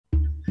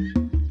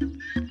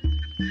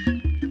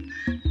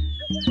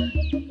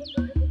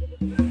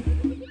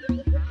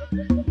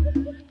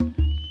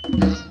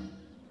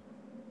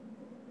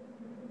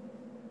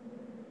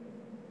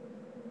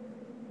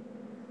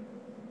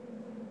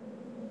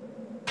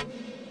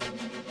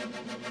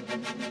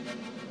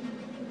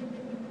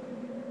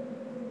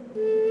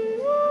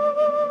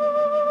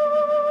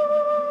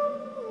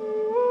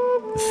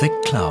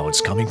Thick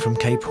clouds coming from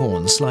Cape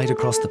Horn slide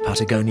across the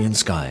Patagonian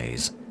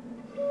skies.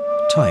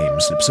 Time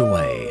slips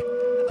away,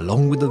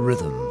 along with the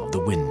rhythm of the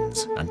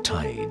winds and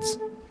tides.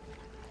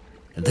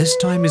 This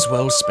time is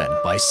well spent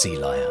by sea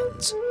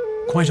lions.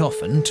 Quite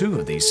often, two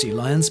of these sea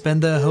lions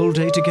spend their whole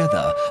day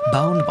together,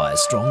 bound by a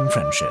strong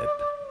friendship.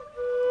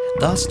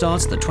 Thus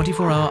starts the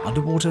 24-hour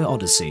underwater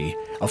odyssey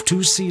of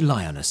two sea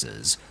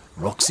lionesses,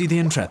 Roxie the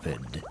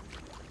Intrepid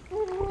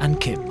and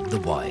Kim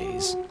the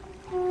Wise.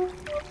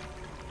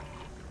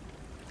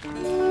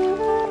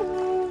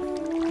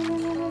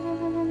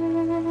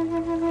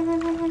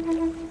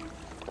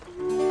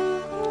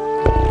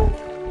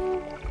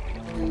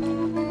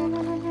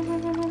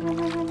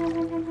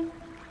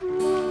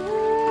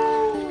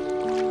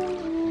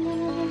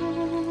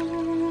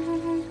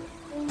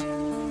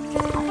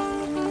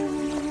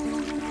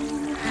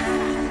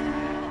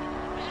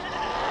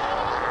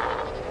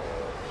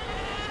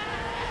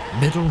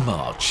 Middle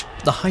March,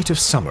 the height of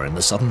summer in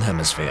the Southern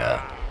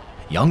Hemisphere.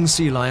 Young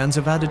sea lions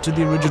have added to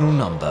the original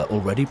number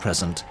already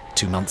present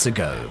 2 months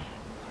ago.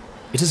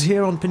 It is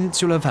here on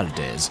Peninsula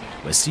Valdez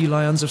where sea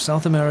lions of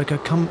South America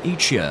come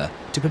each year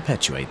to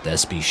perpetuate their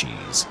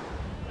species.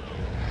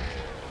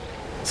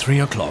 3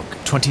 o'clock,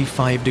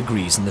 25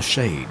 degrees in the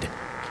shade.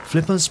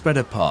 Flippers spread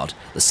apart,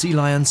 the sea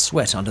lions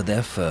sweat under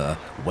their fur,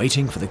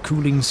 waiting for the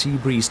cooling sea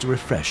breeze to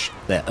refresh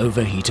their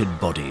overheated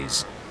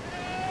bodies.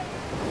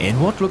 In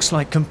what looks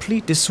like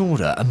complete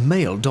disorder, a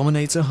male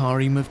dominates a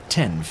harem of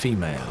 10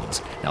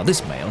 females. Now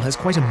this male has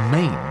quite a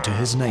mane to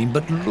his name,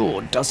 but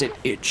Lord, does it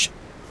itch.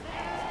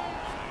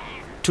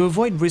 To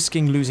avoid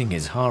risking losing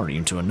his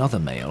harem to another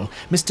male,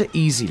 Mr.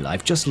 Easy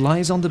Life just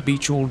lies on the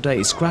beach all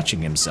day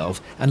scratching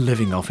himself and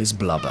living off his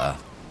blubber.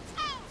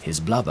 His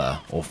blubber,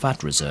 or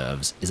fat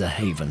reserves, is a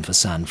haven for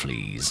sand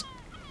fleas.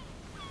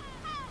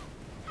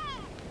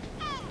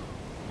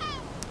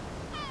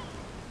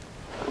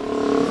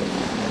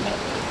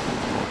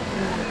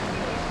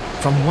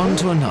 From one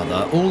to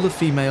another, all the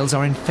females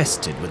are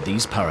infested with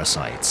these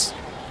parasites.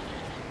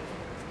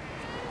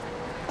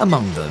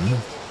 Among them,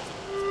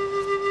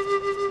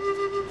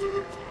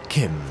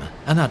 Kim,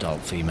 an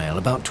adult female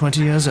about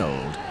 20 years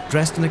old,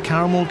 dressed in a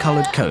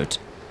caramel-coloured coat.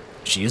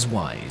 She is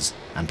wise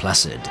and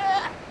placid.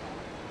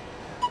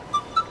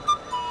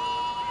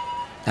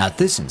 At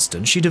this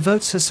instant, she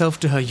devotes herself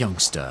to her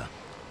youngster.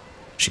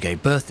 She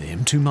gave birth to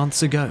him 2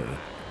 months ago.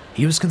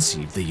 He was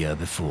conceived the year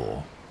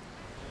before.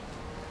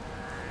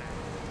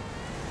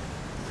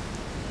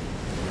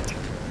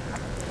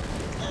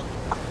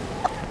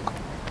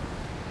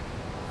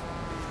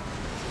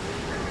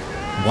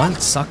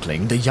 Whilst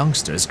suckling, the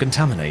youngster is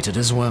contaminated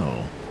as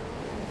well.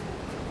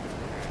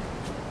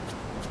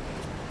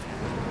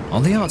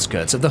 On the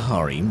outskirts of the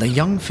harem, the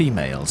young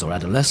females or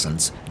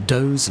adolescents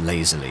doze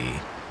lazily.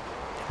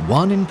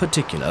 One in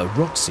particular,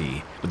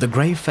 Roxie, with a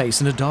grey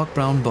face and a dark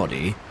brown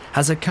body,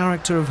 has a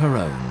character of her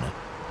own.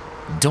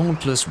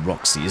 Dauntless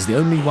Roxie is the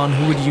only one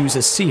who would use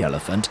a sea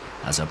elephant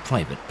as a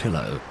private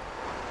pillow.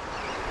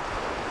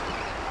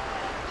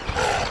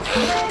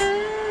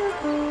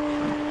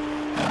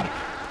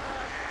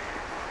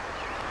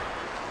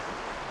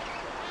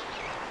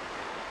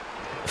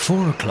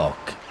 "4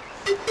 o'clock.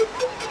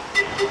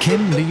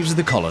 Kim leaves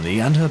the colony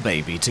and her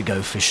baby to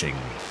go fishing.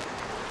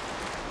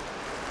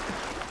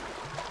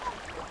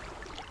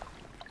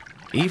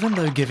 Even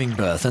though giving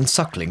birth and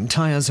suckling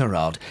tires her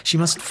out, she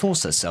must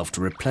force herself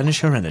to replenish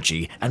her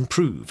energy and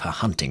prove her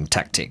hunting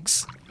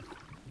tactics.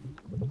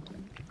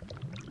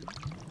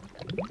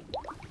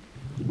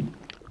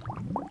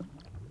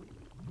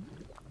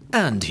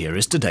 And here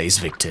is today's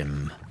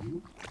victim.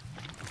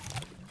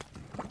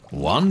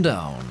 One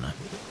down.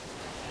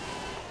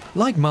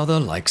 Like mother,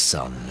 like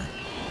son.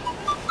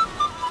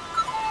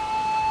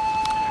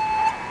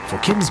 For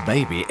Kim's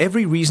baby,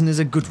 every reason is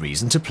a good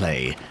reason to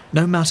play,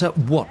 no matter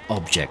what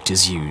object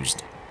is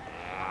used.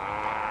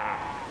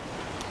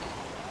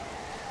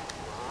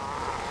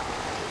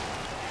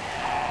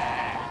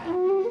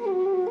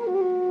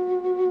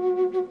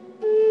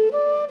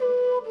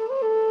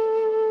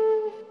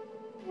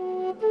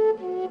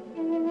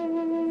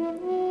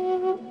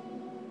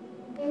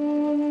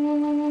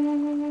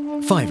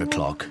 "5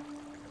 o'clock.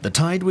 The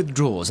tide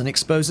withdraws and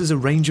exposes a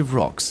range of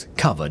rocks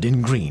covered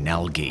in green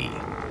algae.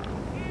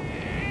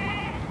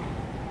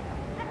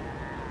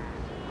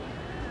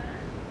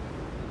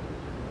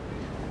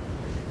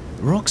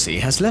 Roxie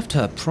has left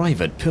her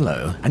private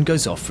pillow and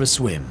goes off for a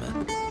swim.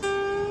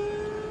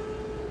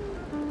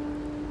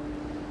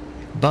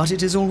 But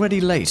it is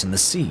already late and the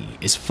sea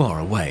is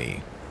far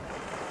away.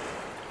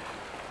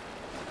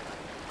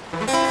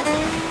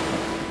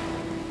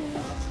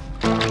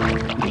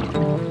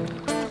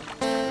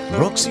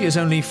 Roxie is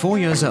only 4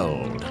 years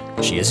old.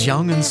 She is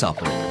young and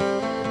supple.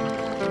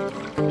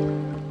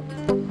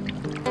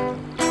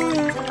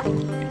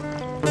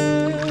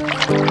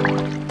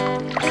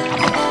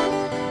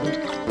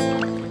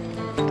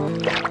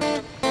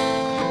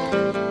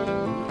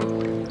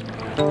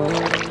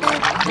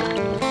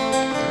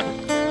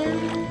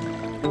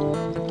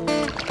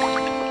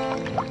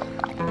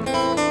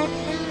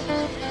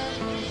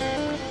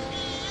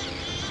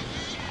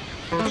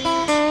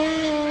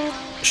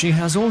 She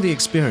has all the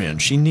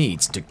experience she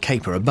needs to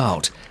caper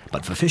about,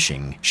 but for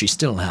fishing, she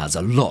still has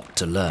a lot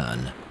to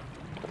learn.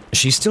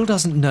 She still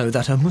doesn't know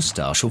that her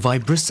moustache or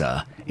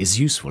vibrissa is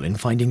useful in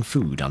finding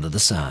food under the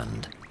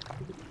sand.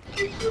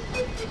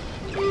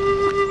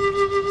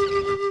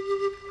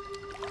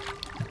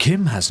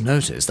 Kim has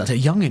noticed that a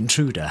young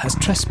intruder has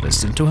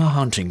trespassed into her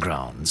hunting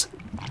grounds.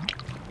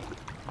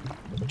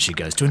 She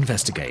goes to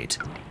investigate.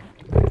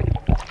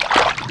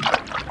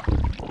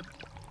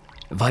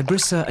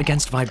 Vibrissa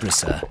against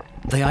vibrissa,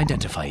 they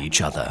identify each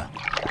other.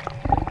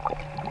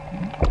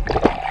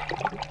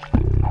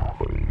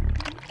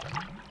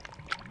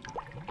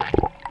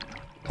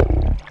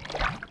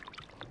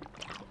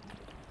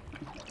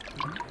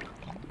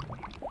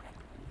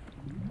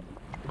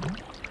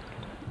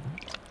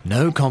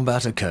 No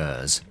combat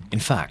occurs. In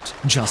fact,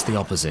 just the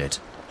opposite.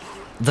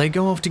 They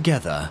go off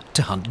together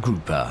to hunt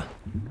grouper.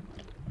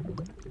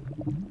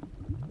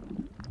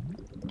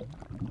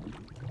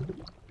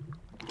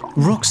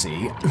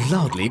 Roxie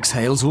loudly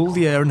exhales all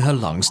the air in her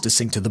lungs to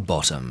sink to the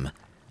bottom.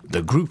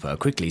 The grouper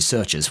quickly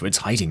searches for its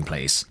hiding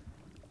place.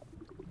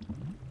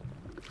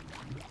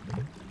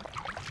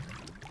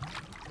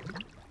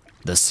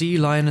 The sea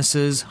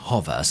lionesses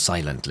hover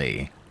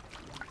silently.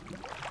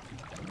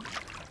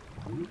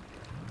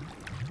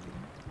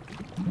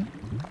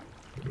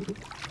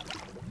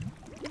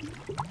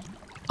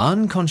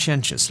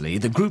 Unconscientiously,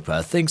 the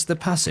grouper thinks the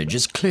passage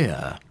is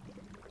clear.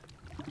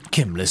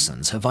 Kim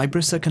listens. Her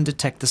vibrissa can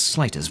detect the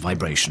slightest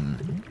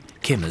vibration.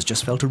 Kim has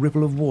just felt a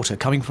ripple of water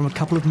coming from a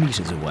couple of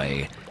meters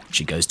away.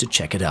 She goes to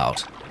check it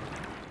out.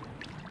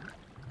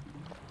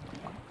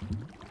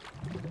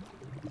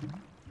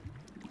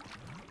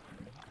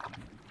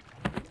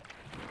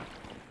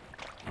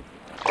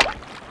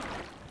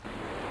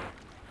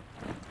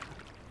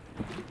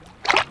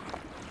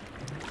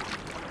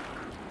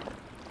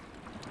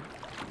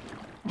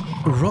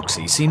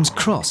 Roxie seems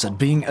cross at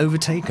being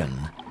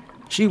overtaken.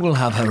 She will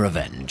have her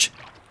revenge.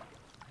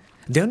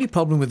 The only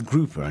problem with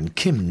grouper, and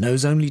Kim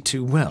knows only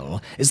too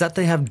well, is that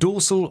they have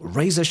dorsal,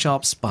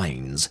 razor-sharp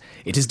spines.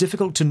 It is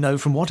difficult to know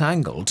from what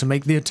angle to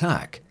make the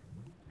attack.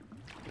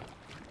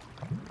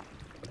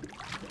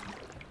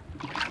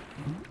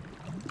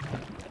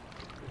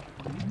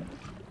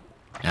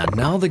 And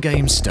now the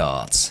game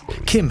starts.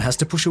 Kim has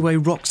to push away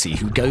Roxie,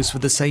 who goes for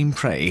the same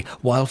prey,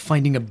 while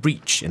finding a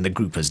breach in the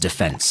grouper's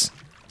defense.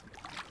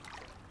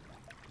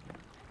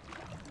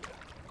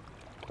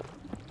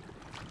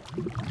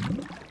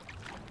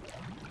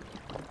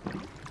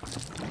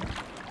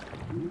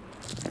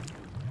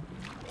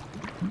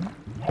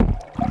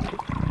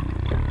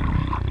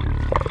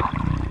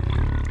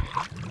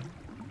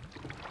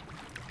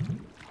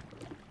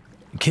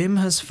 Kim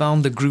has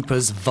found the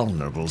grouper's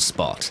vulnerable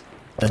spot,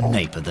 the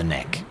nape of the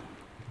neck.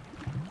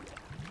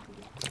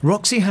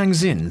 Roxie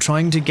hangs in,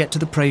 trying to get to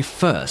the prey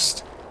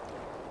first.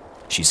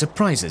 She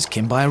surprises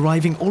Kim by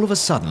arriving all of a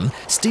sudden,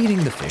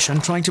 stealing the fish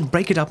and trying to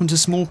break it up into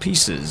small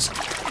pieces.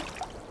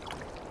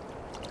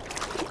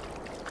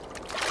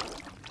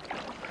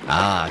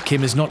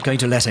 Kim is not going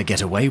to let her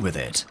get away with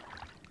it.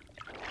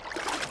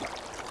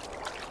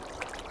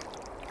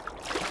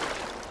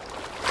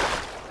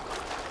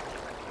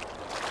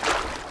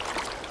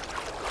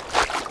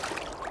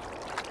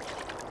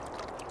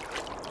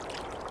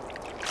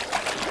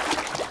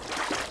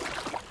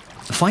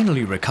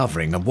 Finally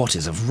recovering of what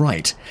is of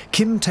right,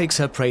 Kim takes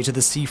her prey to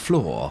the sea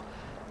floor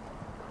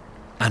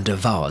and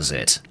devours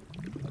it.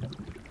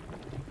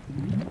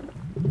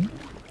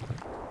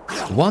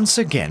 Once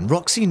again,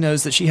 Roxie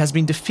knows that she has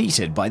been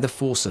defeated by the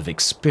force of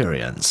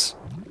experience.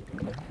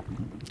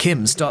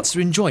 Kim starts to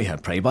enjoy her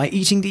prey by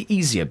eating the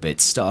easier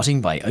bits, starting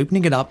by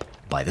opening it up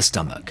by the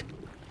stomach.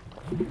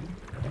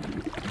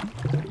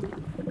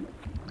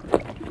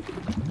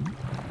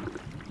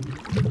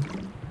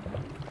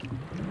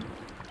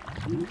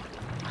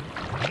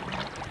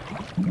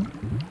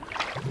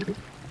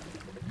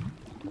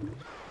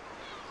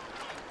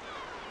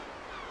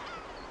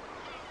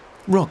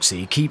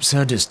 Roxie keeps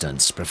her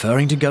distance,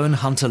 preferring to go and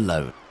hunt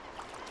alone.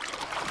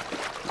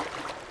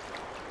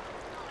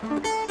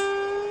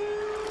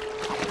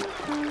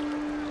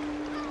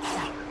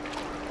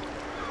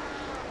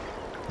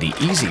 The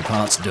easy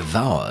parts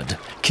devoured,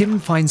 Kim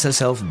finds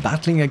herself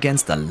battling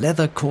against the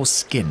leather-coarse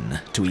skin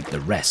to eat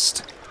the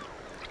rest.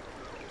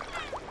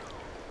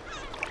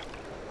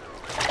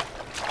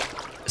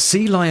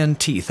 Sea lion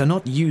teeth are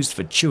not used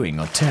for chewing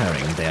or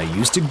tearing. They are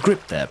used to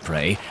grip their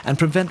prey and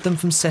prevent them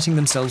from setting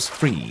themselves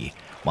free.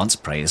 Once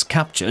prey is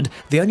captured,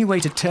 the only way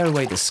to tear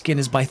away the skin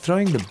is by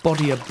throwing the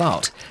body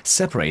about,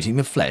 separating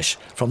the flesh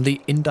from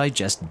the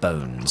indigest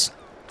bones.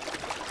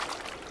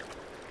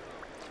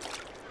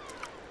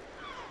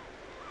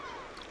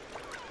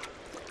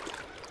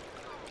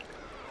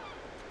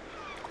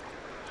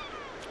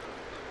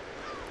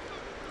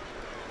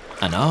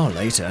 An hour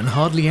later and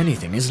hardly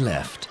anything is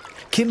left.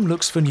 Kim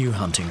looks for new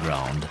hunting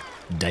ground.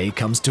 Day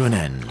comes to an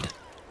end.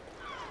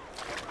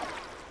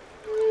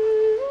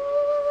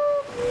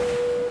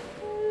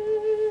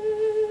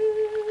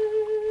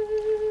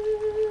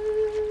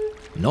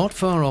 Not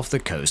far off the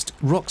coast,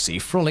 Roxie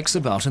frolics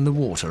about in the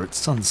water at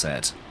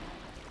sunset.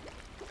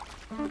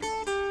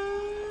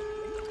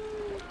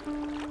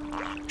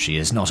 She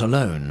is not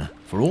alone.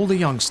 For all the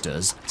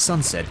youngsters,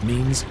 sunset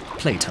means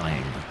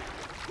playtime.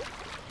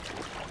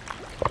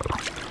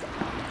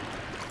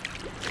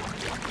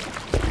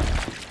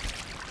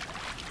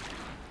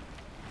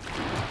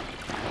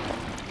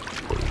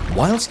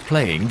 Whilst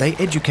playing, they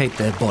educate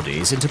their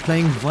bodies into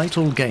playing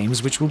vital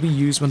games which will be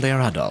used when they are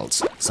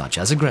adults, such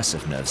as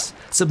aggressiveness,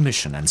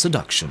 submission and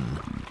seduction.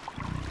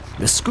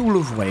 The School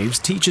of Waves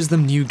teaches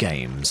them new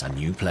games and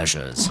new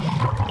pleasures.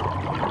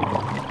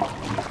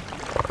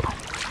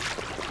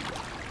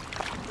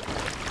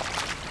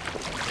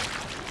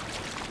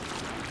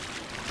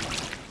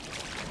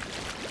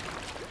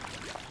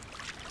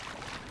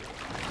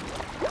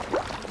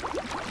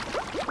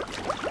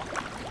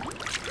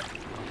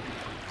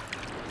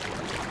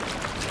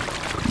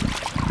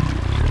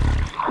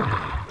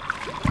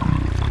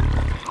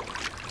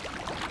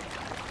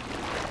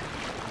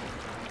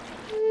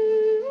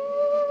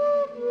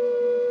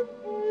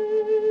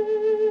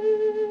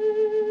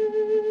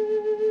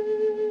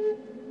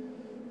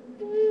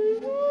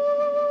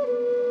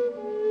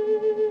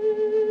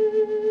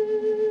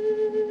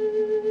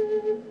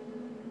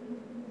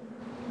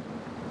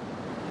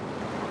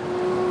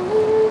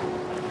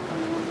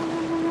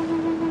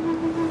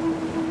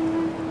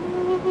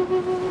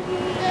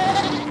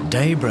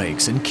 Day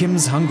breaks and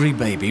Kim's hungry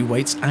baby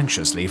waits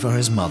anxiously for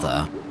his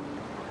mother.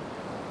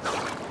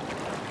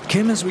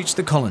 Kim has reached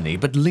the colony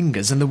but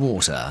lingers in the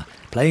water,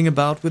 playing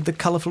about with the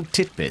colourful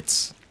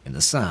titbits in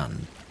the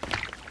sand.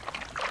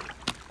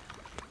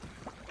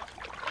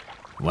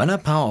 When a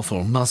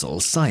powerful mussel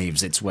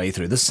sieves its way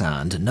through the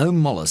sand, no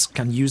mollusk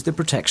can use the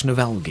protection of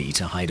algae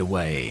to hide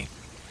away.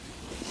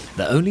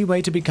 The only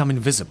way to become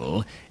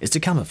invisible is to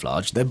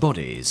camouflage their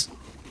bodies.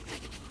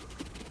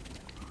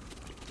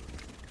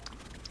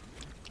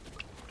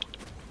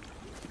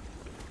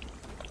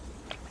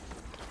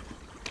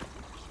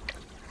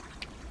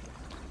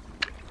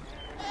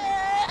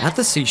 At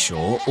the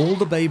seashore, all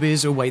the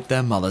babies await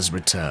their mother's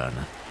return.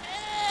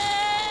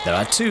 There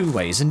are two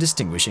ways in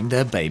distinguishing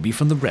their baby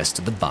from the rest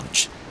of the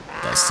bunch: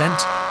 their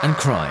scent and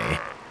cry,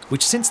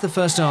 which since the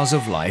first hours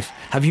of life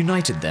have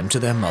united them to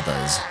their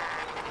mothers.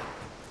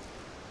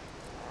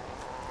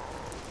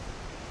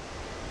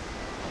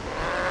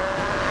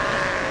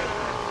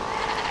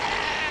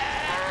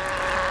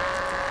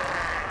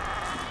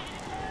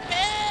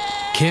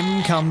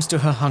 Kim comes to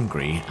her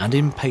hungry and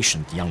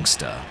impatient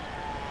youngster.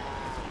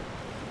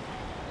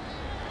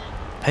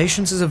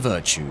 Patience is a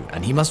virtue,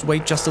 and he must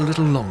wait just a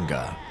little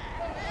longer.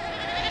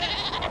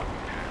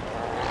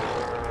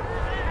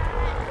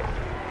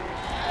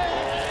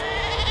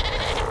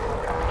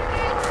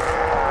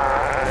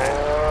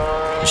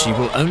 She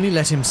will only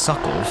let him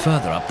suckle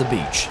further up the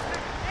beach.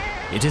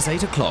 It is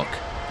 8 o'clock,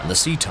 and the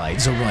sea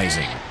tides are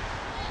rising.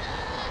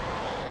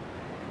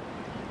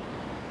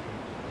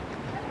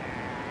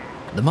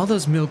 The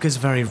mother's milk is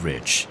very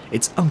rich.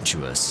 It's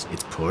unctuous,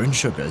 it's poor in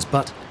sugars,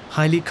 but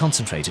highly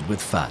concentrated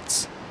with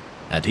fats.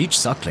 At each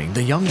suckling,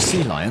 the young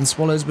sea lion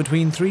swallows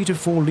between 3 to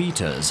 4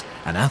 litres,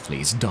 an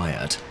athlete's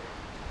diet.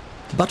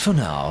 But for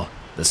now,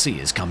 the sea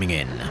is coming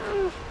in.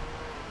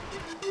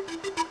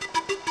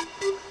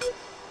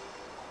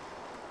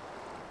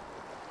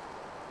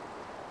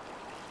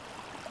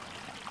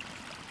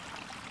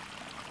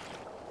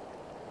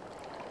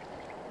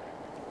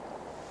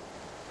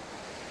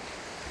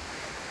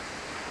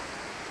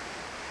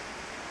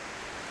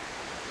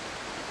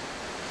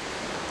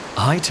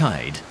 High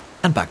tide,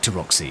 and back to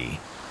Roxie.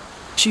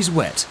 She's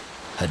wet.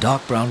 Her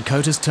dark brown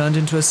coat has turned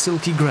into a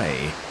silky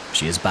grey.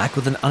 She is back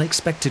with an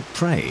unexpected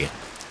prey,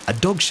 a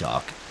dog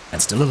shark,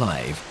 and still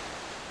alive.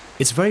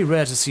 It's very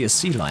rare to see a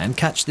sea lion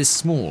catch this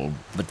small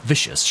but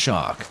vicious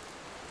shark.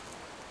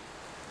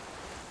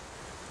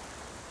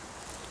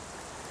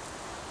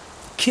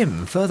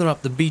 Kim, further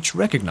up the beach,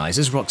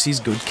 recognises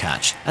Roxie's good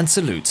catch and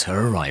salutes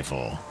her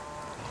arrival.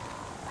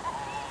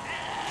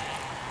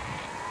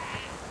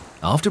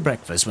 After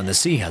breakfast, when the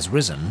sea has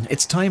risen,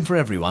 it's time for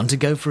everyone to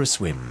go for a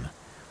swim.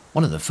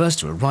 One of the first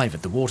to arrive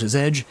at the water's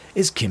edge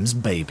is Kim's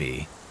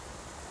baby.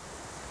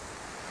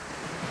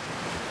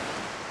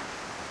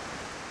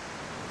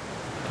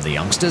 The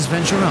youngsters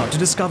venture out to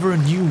discover a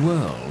new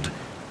world.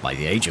 By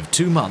the age of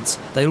 2 months,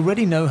 they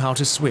already know how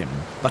to swim,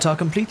 but are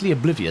completely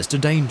oblivious to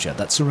danger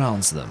that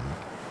surrounds them.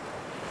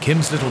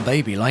 Kim's little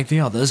baby, like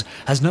the others,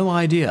 has no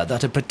idea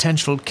that a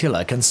potential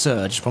killer can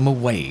surge from a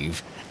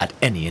wave at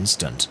any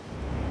instant.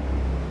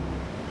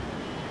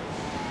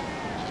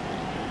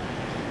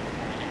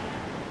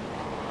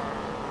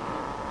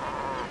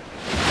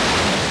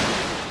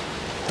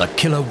 The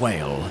killer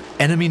whale,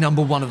 enemy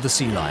number 1 of the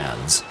sea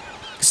lions.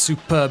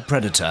 Superb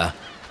predator,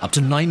 up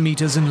to 9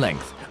 meters in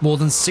length, more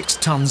than 6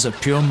 tons of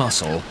pure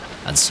muscle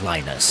and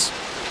slyness.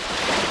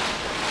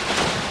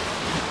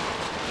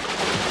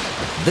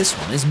 This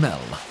one is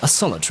Mel, a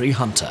solitary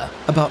hunter,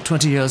 about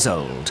 20 years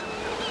old.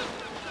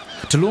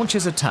 To launch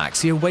his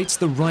attacks, he awaits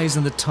the rise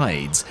in the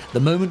tides, the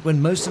moment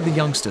when most of the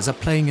youngsters are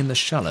playing in the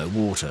shallow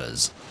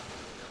waters.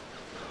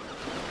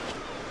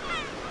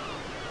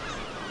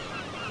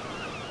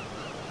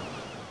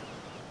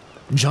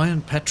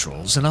 Giant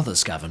petrels and other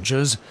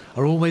scavengers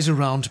are always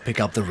around to pick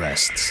up the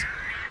rests.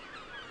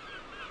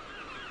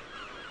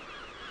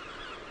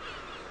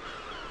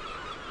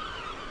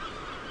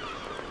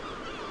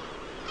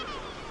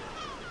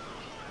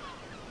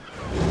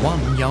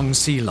 One young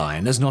sea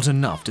lion is not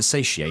enough to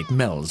satiate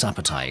Mel's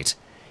appetite.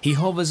 He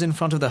hovers in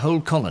front of the whole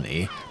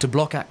colony to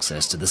block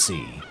access to the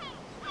sea.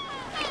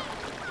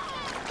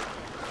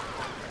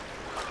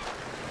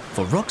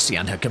 For Roxie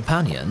and her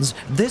companions,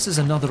 this is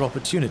another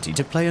opportunity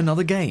to play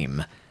another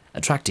game,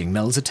 attracting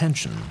Mel's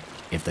attention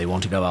if they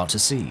want to go out to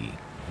sea.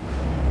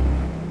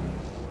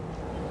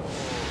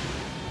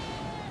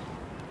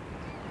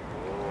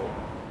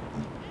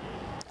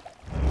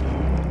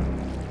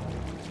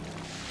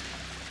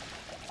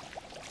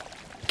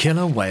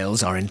 Killer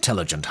whales are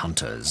intelligent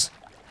hunters.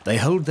 They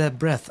hold their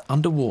breath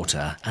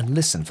underwater and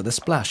listen for the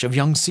splash of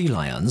young sea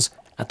lions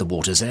at the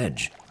water's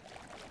edge.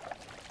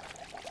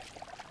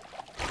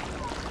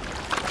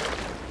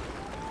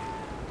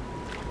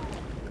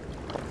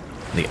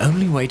 The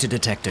only way to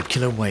detect a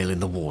killer whale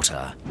in the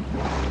water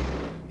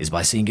is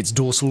by seeing its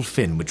dorsal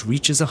fin, which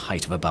reaches a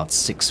height of about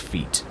 6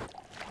 feet.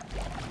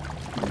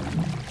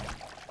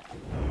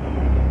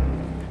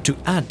 To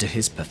add to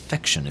his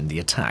perfection in the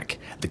attack,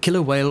 the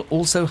killer whale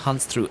also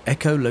hunts through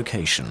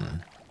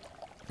echolocation.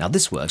 Now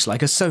this works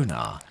like a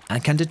sonar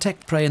and can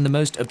detect prey in the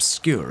most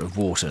obscure of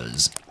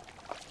waters.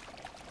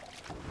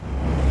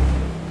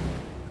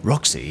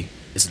 Roxie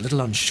is a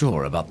little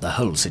unsure about the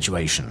whole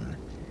situation.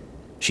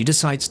 She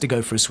decides to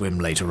go for a swim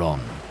later on.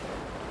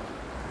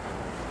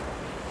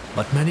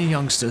 But many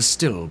youngsters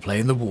still play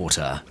in the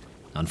water,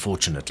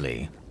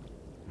 unfortunately.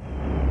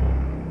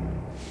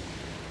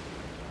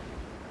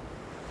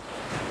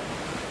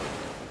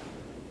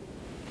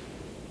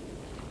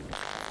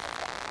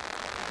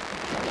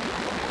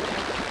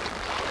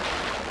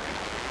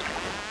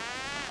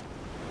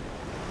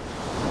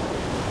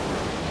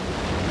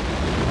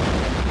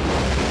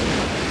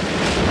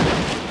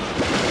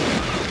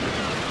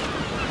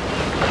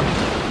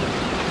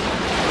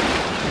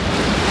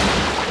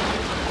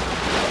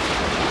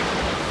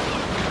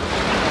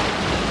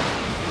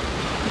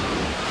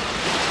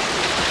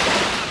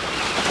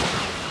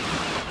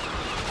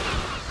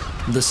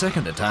 The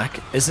second attack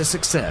is a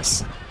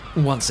success,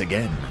 once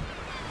again.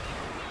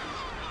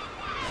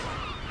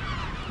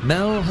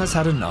 Mel has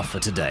had enough for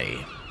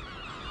today.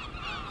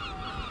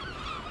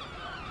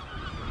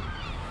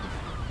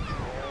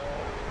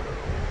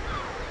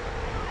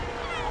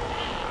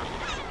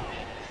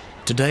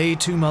 Today,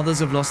 2 mothers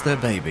have lost their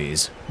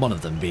babies, one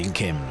of them being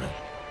Kim.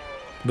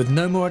 With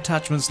no more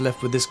attachments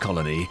left with this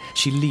colony,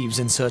 she leaves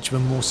in search of a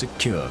more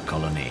secure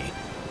colony.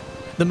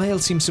 The male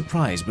seems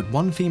surprised, but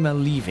one female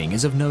leaving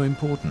is of no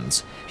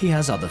importance. He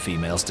has other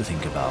females to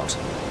think about.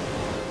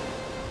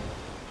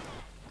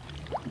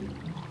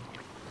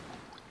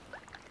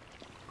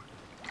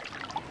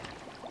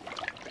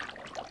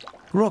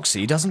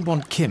 Roxie doesn't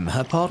want Kim,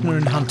 her partner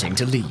in hunting,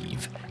 to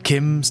leave.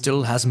 Kim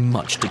still has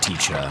much to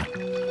teach her.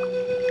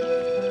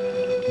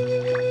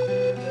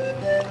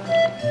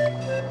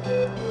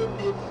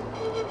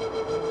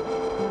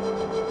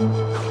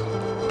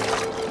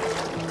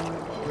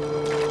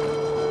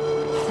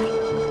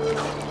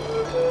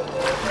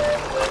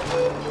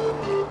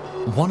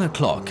 "1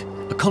 o'clock,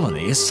 a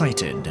colony is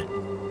sighted.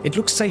 It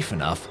looks safe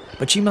enough,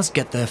 but she must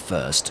get there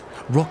first.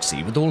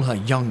 Roxie, with all her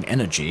young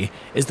energy,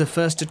 is the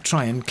first to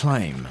try and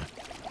climb.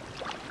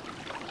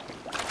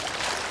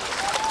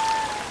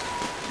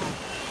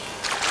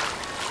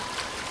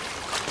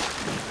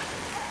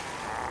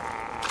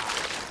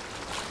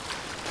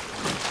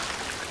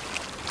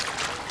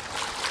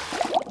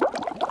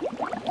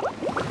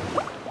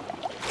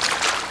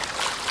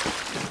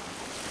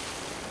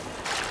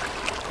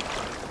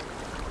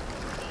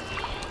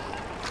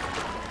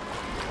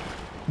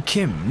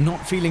 Kim,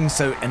 not feeling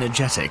so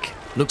energetic,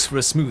 looks for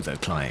a smoother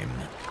climb.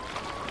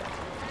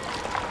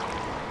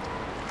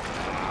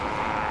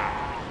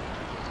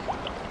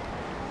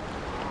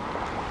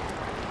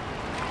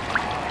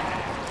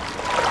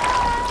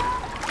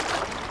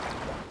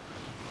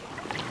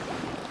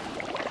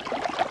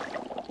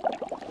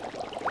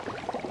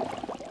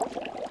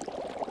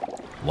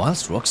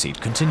 Whilst Roxie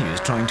continues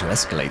trying to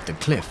escalate the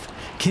cliff,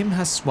 Kim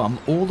has swum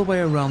all the way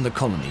around the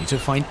colony to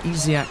find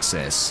easy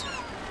access.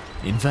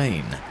 In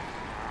vain.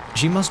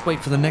 She must wait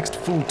for the next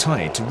full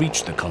tide to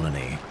reach the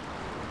colony.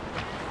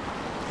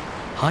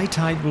 High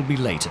tide will be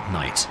late at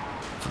night.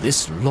 For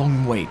this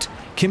long wait,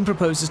 Kim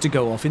proposes to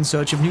go off in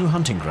search of new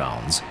hunting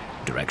grounds.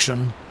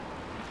 Direction: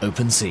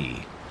 open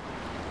sea.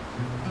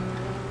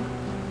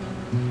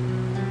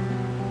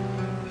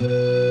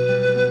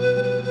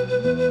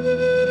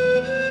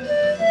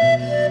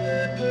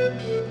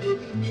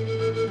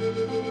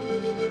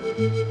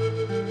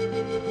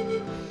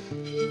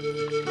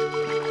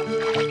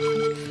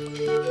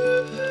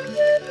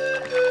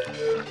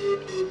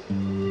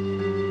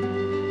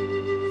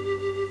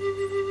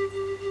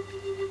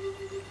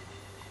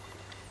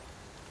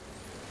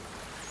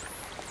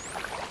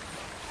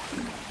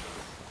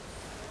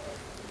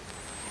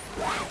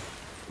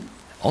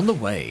 On the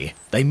way,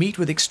 they meet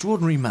with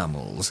extraordinary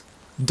mammals.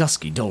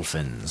 dusky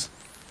dolphins.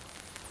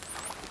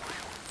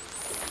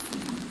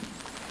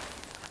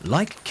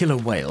 Like killer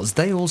whales,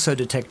 they also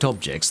detect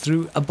objects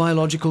through a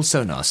biological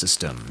sonar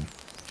system.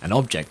 An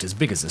object as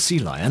big as a sea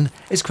lion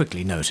is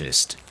quickly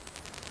noticed.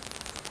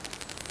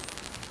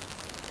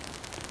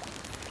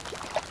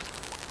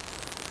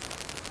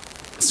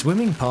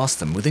 Swimming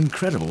past them with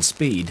incredible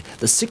speed,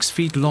 the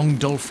 6-feet-long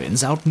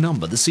dolphins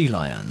outnumber the sea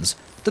lions.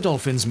 The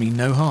dolphins mean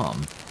no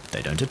harm.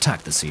 They don't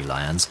attack the sea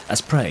lions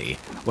as prey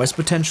or as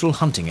potential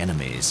hunting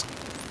enemies.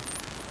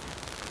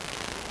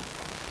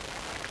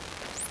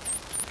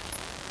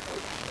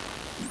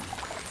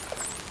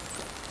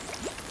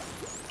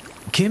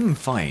 Kim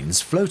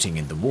finds floating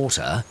in the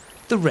water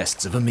the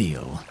rests of a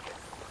meal.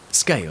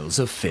 Scales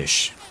of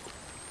fish.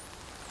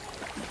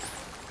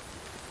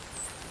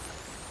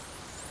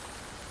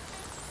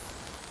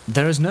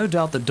 There is no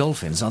doubt that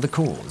dolphins are the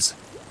cause,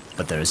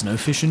 but there is no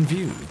fish in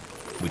view,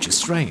 which is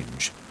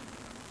strange.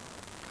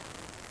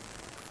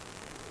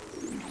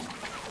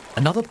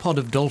 Another pod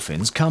of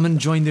dolphins come and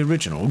join the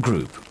original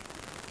group.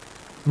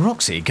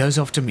 Roxie goes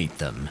off to meet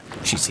them.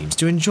 She seems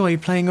to enjoy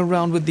playing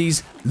around with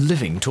these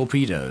living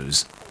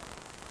torpedoes.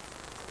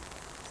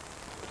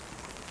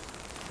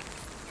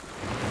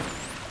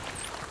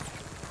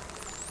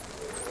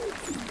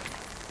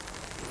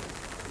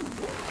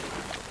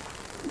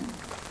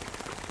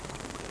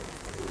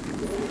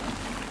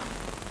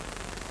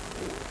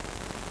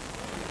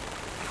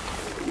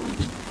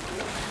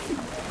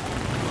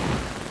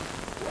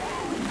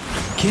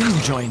 Kim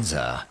joins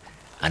her.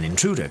 An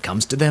intruder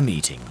comes to their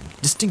meeting,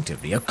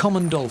 distinctively a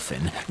common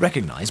dolphin,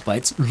 recognized by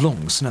its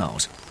long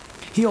snout.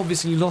 He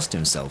obviously lost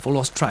himself or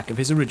lost track of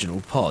his original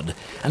pod,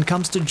 and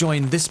comes to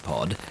join this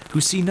pod,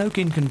 who see no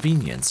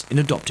inconvenience in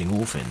adopting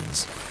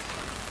orphans.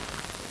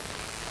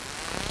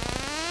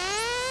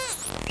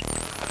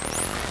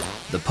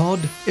 The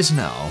pod is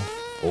now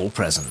all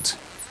present.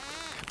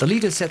 The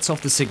leader sets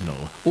off the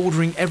signal,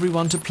 ordering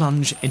everyone to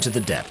plunge into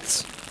the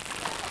depths.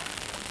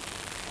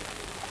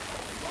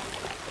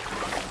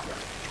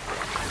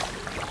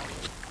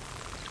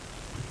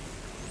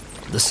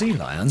 The sea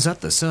lions at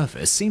the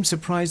surface seem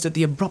surprised at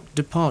the abrupt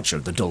departure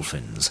of the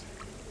dolphins.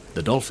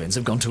 The dolphins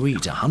have gone to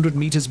eat 100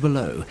 meters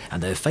below,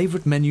 and their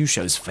favorite menu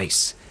shows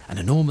face, an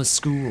enormous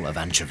school of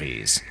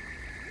anchovies.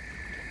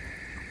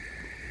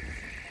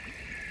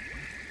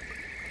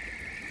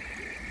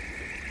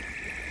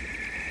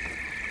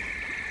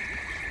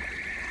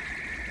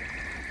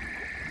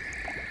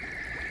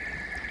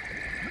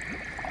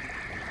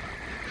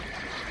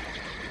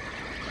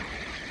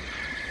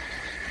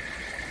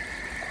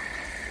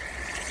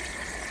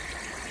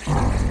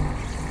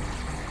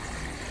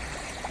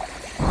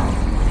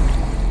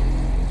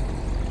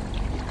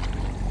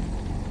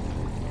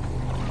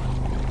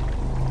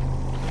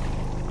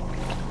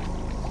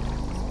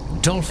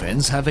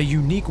 Dolphins have a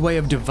unique way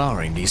of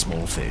devouring these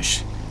small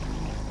fish.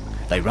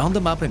 They round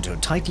them up into a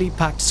tightly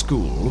packed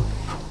school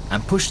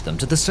and push them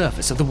to the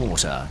surface of the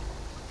water.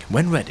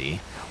 When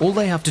ready, all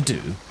they have to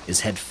do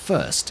is head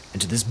first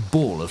into this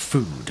ball of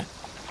food.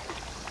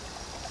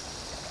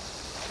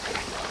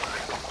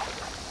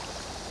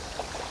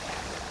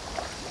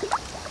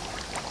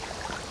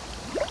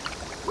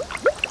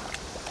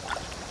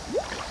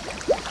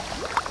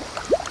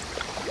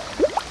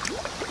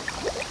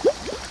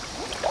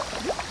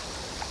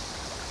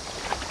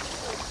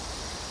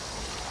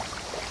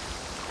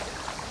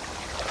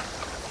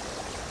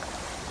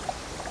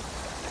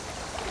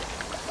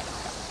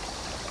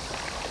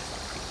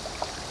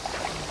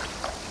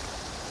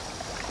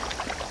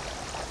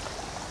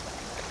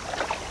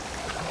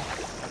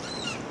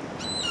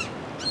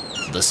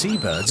 The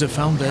seabirds have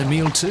found their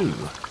meal too.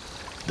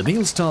 The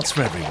meal starts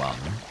for everyone,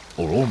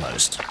 or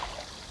almost.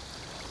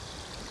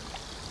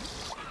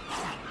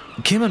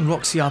 Kim and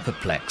Roxie are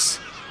perplexed.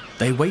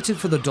 They waited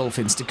for the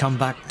dolphins to come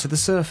back to the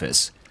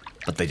surface,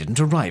 but they didn't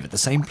arrive at the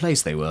same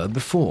place they were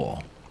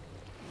before.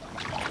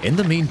 In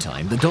the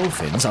meantime, the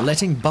dolphins are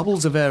letting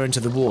bubbles of air into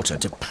the water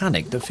to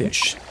panic the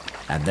fish,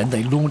 and then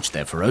they launch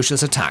their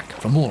ferocious attack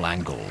from all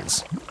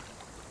angles.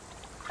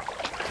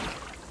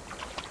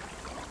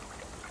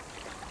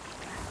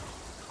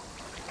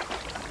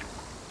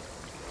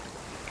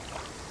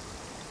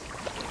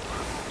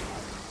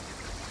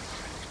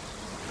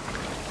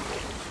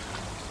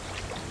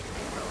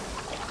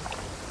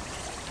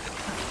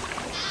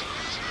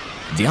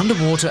 The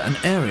underwater and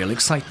aerial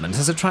excitement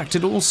has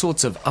attracted all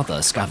sorts of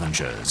other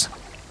scavengers.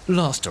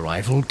 Last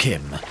arrival,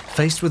 Kim,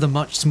 faced with a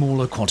much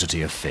smaller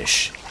quantity of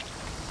fish.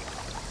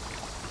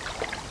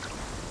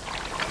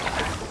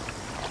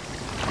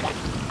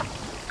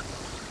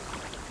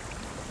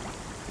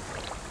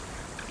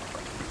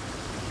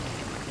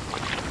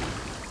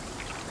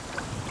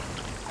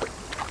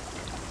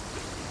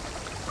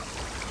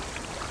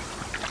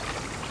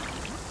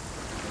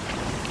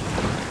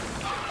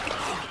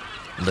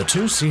 The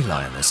two sea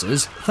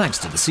lionesses, thanks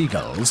to the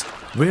seagulls,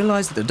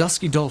 realize that the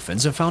dusky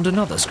dolphins have found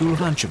another school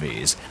of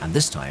anchovies, and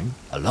this time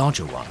a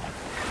larger one.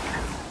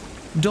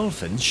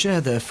 Dolphins share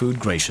their food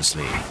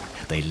graciously.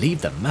 They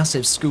leave the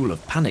massive school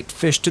of panicked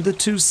fish to the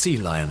two sea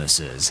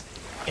lionesses.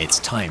 It's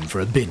time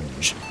for a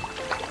binge.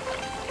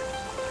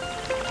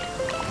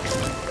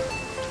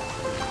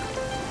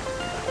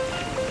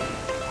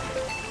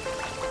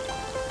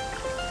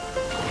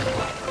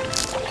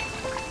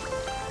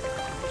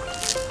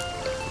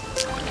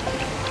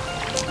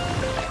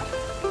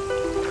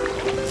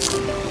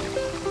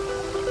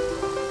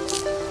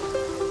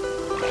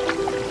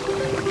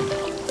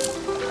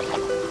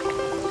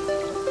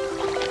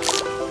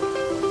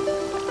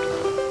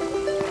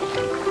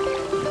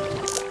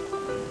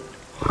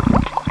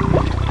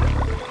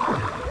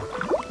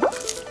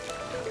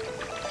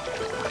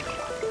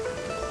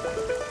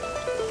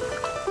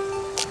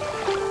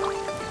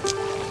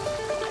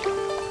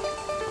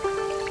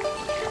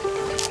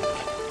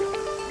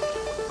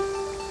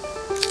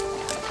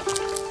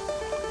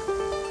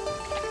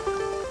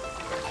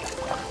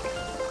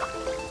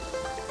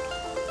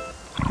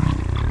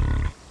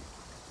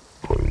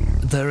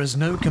 There is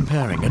no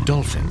comparing a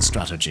dolphin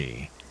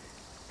strategy.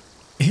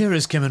 Here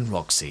is Kim and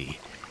Roxie,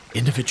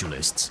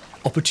 individualists,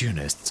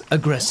 opportunists,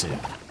 aggressive.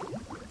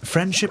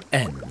 Friendship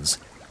ends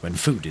when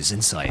food is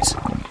in sight.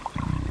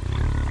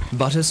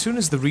 But as soon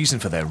as the reason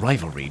for their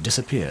rivalry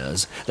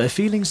disappears, their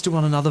feelings to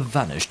one another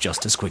vanish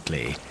just as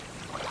quickly.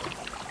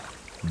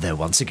 They're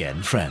once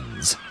again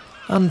friends,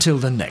 until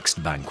the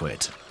next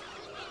banquet.